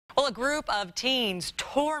Well, a group of teens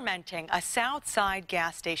tormenting a South Side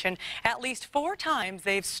gas station. At least 4 times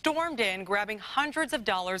they've stormed in, grabbing hundreds of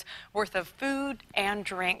dollars worth of food and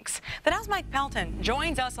drinks. The Now's Mike Pelton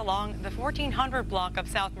joins us along the 1400 block of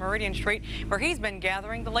South Meridian Street, where he's been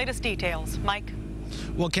gathering the latest details. Mike.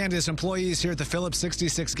 Well, Candace, employees here at the Phillips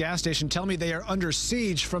 66 gas station tell me they are under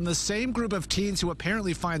siege from the same group of teens who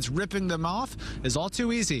apparently finds ripping them off is all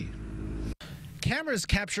too easy. Cameras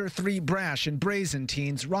capture 3 brash and brazen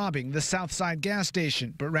teens robbing the Southside gas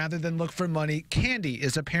station. But rather than look for money, candy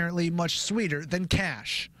is apparently much sweeter than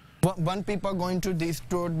cash. When people are going to this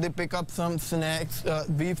store, they pick up some snacks,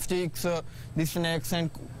 beef sticks, the snacks, and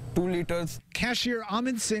 2 liters. Cashier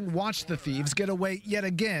Amin Singh watched the thieves get away yet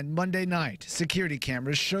again Monday night. Security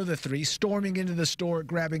cameras show the 3 storming into the store,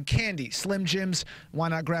 grabbing candy, Slim Jims. Why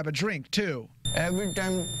not grab a drink, too? Every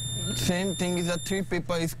time, same thing is that 3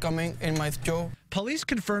 people is coming in my store. Police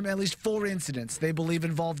confirm at least 4 incidents they believe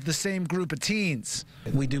involved the same group of teens.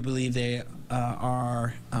 We do believe they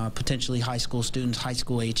are potentially high school students, high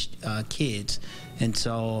school aged kids. And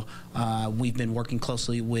so we've been working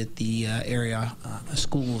closely with the area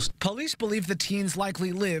schools. Police believe the teens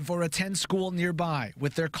likely live or attend school nearby,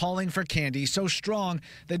 with their calling for candy so strong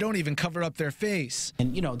they don't even cover up their face.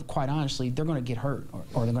 And, you know, quite honestly, they're going to get hurt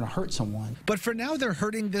or they're going to hurt someone. But for now, they're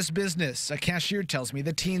hurting this business. A cashier tells me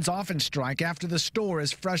the teens often strike after the store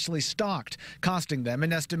is freshly stocked, costing them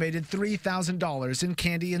an estimated $3,000 in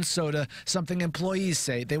candy and soda, something employees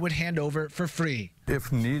say they would hand over for free.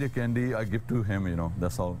 If need a candy, I give to him, you know,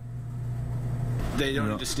 that's all. They don't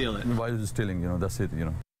need to steal it. Why is he stealing, you know, that's it, you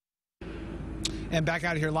know. And back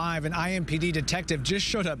out here live, an IMPD detective just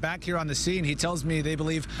showed up back here on the scene. He tells me they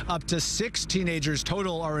believe up to 6 teenagers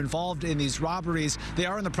total are involved in these robberies. They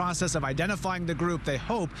are in the process of identifying the group. They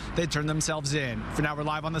hope they turn themselves in. For now, we're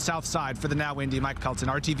live on the South Side. For the Now Indy, Mike Pelton,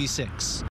 RTV6.